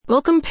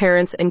Welcome,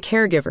 parents and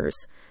caregivers.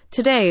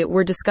 Today,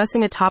 we're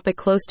discussing a topic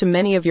close to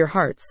many of your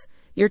hearts: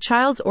 your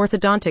child's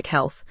orthodontic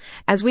health.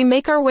 As we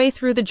make our way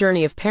through the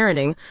journey of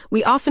parenting,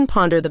 we often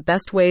ponder the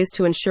best ways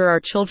to ensure our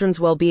children's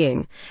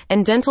well-being,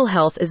 and dental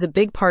health is a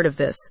big part of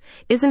this,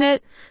 isn't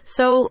it?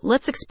 So,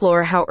 let's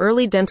explore how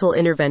early dental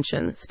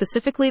intervention,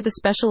 specifically the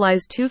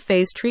specialized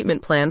two-phase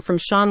treatment plan from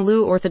Sean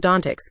Liu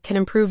Orthodontics, can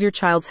improve your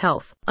child's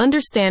health.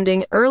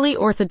 Understanding early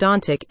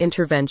orthodontic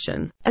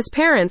intervention. As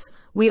parents,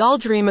 we all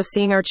dream of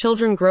seeing our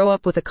children grow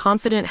up with a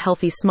confident,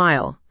 healthy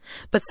smile.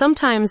 But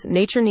sometimes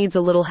nature needs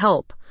a little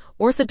help.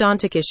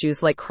 Orthodontic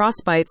issues like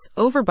crossbites,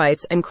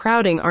 overbites, and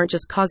crowding aren't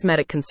just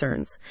cosmetic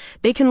concerns.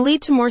 They can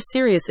lead to more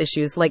serious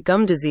issues like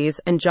gum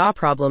disease and jaw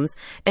problems,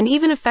 and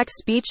even affect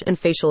speech and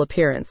facial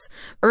appearance.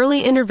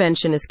 Early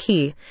intervention is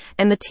key,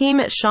 and the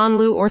team at Sean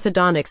Liu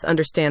Orthodontics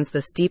understands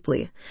this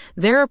deeply.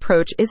 Their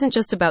approach isn't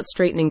just about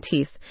straightening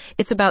teeth,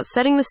 it's about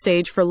setting the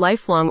stage for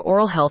lifelong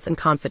oral health and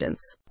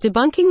confidence.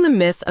 Debunking the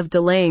myth of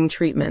delaying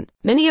treatment.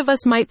 Many of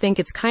us might think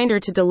it's kinder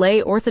to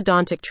delay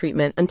orthodontic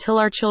treatment until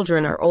our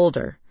children are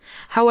older.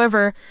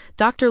 However,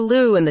 Dr.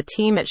 Liu and the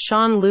team at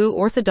Sean Liu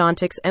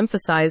Orthodontics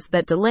emphasize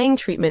that delaying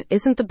treatment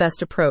isn't the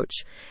best approach.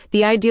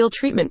 The ideal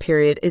treatment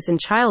period is in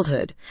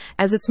childhood,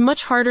 as it's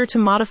much harder to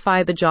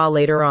modify the jaw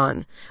later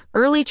on.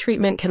 Early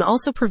treatment can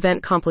also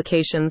prevent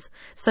complications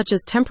such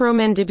as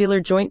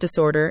temporomandibular joint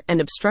disorder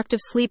and obstructive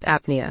sleep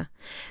apnea.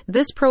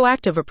 This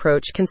proactive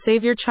approach can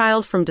save your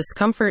child from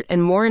discomfort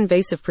and more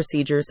invasive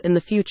procedures in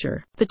the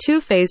future. The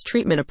two-phase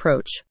treatment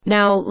approach.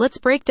 Now, let's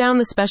break down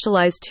the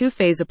specialized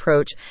two-phase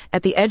approach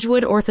at the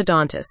Edgewood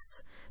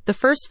Orthodontists. The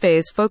first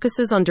phase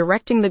focuses on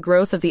directing the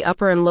growth of the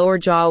upper and lower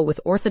jaw with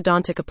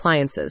orthodontic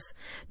appliances.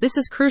 This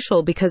is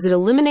crucial because it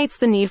eliminates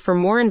the need for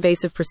more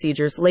invasive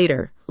procedures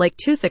later, like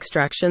tooth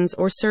extractions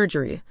or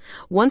surgery.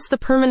 Once the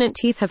permanent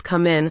teeth have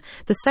come in,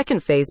 the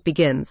second phase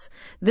begins.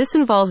 This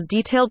involves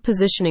detailed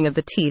positioning of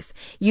the teeth,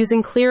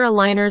 using clear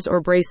aligners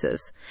or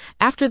braces.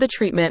 After the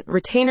treatment,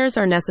 retainers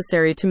are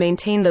necessary to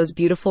maintain those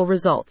beautiful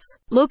results.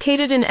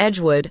 Located in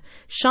Edgewood,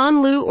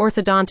 Sean Liu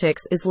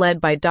Orthodontics is led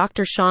by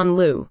Dr. Sean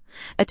Liu,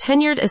 a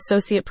tenured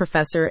associate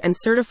professor and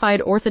certified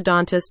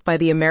orthodontist by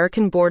the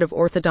American Board of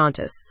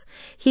Orthodontists.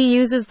 He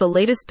uses the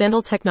latest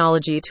dental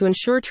technology to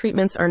ensure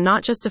treatments are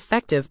not just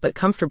effective but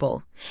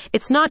comfortable.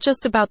 It's not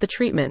just about the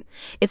treatment,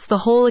 it's the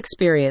whole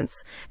experience.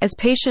 As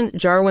patient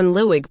Jarwin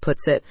Lewig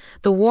puts it,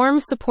 the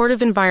warm,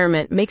 supportive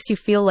environment makes you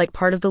feel like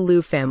part of the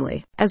Liu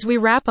family. As we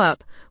wrap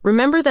up,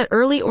 remember that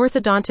early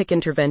orthodontic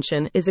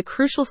intervention is a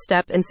crucial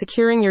step in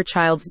securing your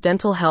child's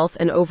dental health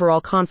and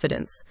overall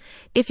confidence.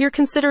 If you're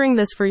considering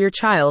this for your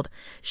child,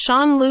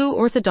 Sean Liu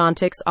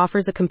Orthodontics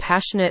offers a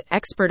compassionate,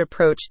 expert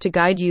approach to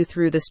guide you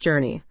through this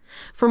journey.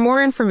 For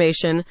more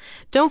information,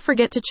 don't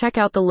forget to check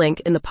out the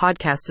link in the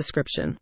podcast description.